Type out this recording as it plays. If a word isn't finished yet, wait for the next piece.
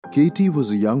Katie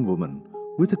was a young woman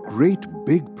with a great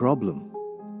big problem.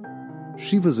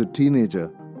 She was a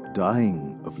teenager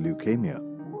dying of leukemia.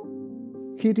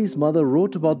 Katie's mother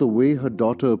wrote about the way her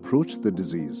daughter approached the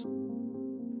disease.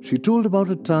 She told about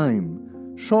a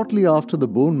time shortly after the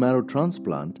bone marrow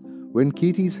transplant when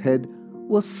Katie's head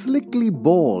was slickly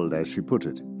bald, as she put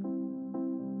it.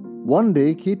 One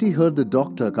day, Katie heard the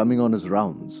doctor coming on his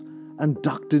rounds and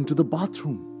ducked into the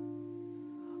bathroom.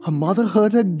 Her mother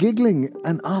heard her giggling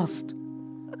and asked,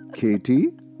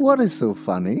 "Katie, what is so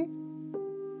funny?"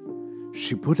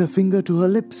 She put her finger to her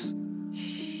lips,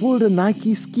 pulled a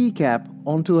Nike ski cap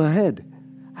onto her head,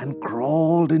 and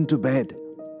crawled into bed.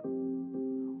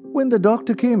 When the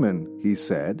doctor came in, he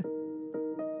said,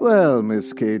 "Well,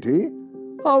 Miss Katie,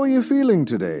 how are you feeling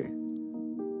today?"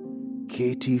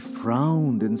 Katie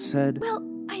frowned and said, "Well,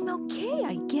 I'm okay,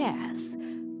 I guess,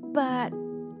 but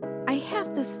I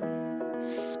have this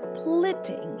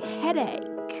splitting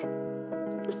headache."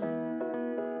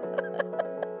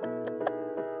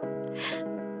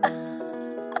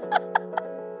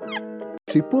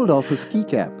 She pulled off her ski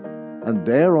cap, and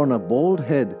there on her bald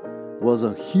head was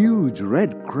a huge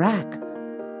red crack,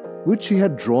 which she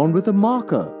had drawn with a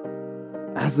marker.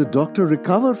 As the doctor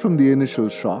recovered from the initial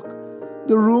shock,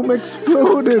 the room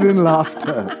exploded in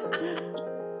laughter.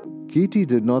 Katie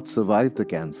did not survive the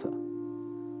cancer,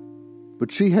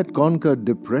 but she had conquered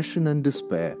depression and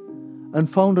despair and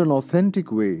found an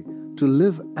authentic way to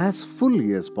live as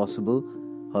fully as possible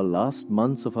her last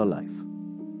months of her life.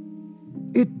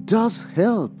 "It does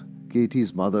help,"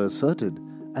 Katie's mother asserted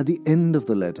at the end of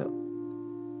the letter.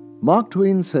 Mark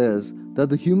Twain says that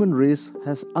the human race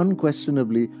has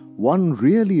unquestionably one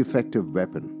really effective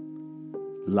weapon: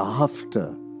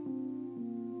 laughter.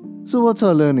 So what's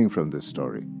our learning from this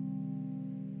story?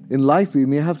 In life, we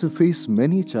may have to face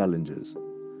many challenges,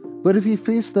 but if we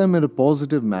face them in a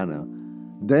positive manner,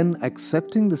 then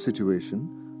accepting the situation,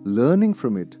 learning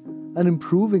from it, and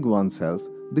improving oneself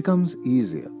becomes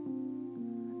easier.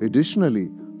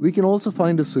 Additionally, we can also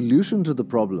find a solution to the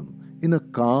problem in a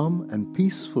calm and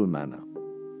peaceful manner.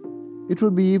 It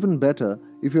would be even better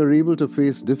if you're able to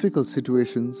face difficult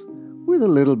situations with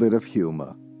a little bit of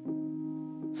humor.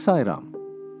 Sai Ram.